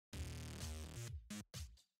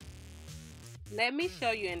Let me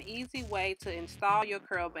show you an easy way to install your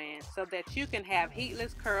CurlBand so that you can have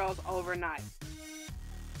heatless curls overnight.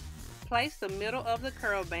 Place the middle of the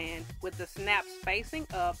CurlBand with the snaps facing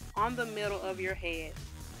up on the middle of your head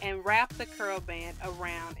and wrap the CurlBand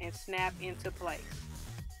around and snap into place.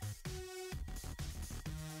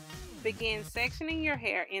 Begin sectioning your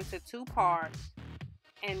hair into two parts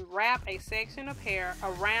and wrap a section of hair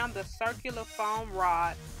around the circular foam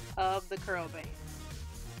rod of the CurlBand.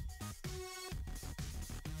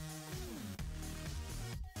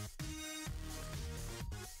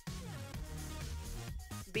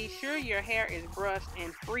 Be sure your hair is brushed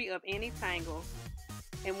and free of any tangles,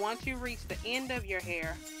 and once you reach the end of your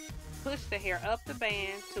hair, push the hair up the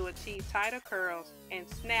band to achieve tighter curls and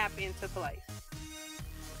snap into place.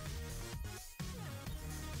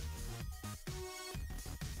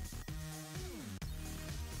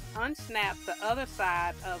 Unsnap the other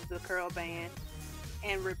side of the CurlBand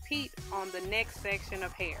and repeat on the next section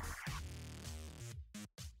of hair.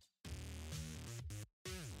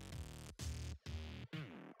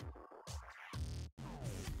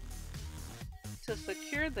 To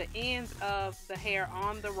secure the ends of the hair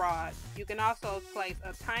on the rod, you can also place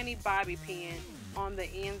a tiny bobby pin on the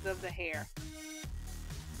ends of the hair.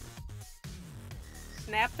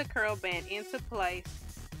 Snap the CurlBand into place,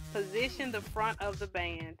 position the front of the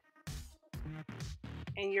band,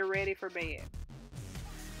 and you're ready for bed.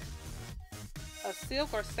 A silk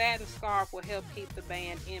or satin scarf will help keep the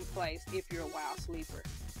band in place if you're a wild sleeper.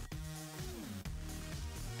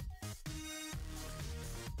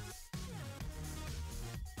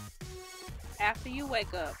 After you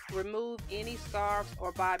wake up, remove any scarves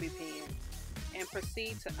or bobby pins and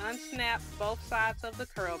proceed to unsnap both sides of the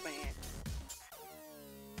CurlBand.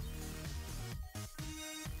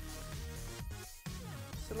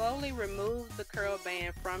 Slowly remove the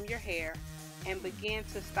CurlBand from your hair and begin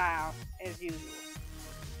to style as usual.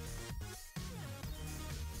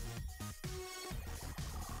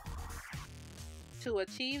 To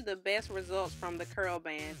achieve the best results from the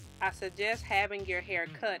CurlBand, I suggest having your hair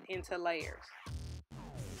cut into layers.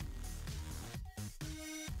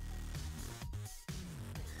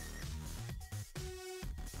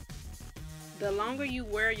 The longer you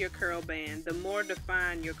wear your CurlBand, the more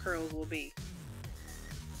defined your curls will be.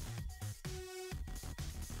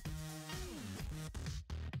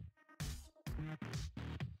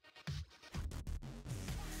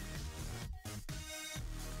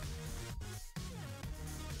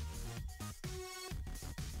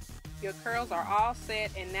 Your curls are all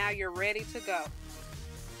set and now you're ready to go.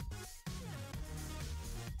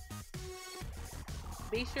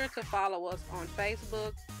 Be sure to follow us on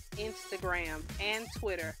Facebook, Instagram, and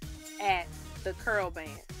Twitter at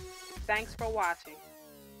TheCurlBand. Thanks for watching.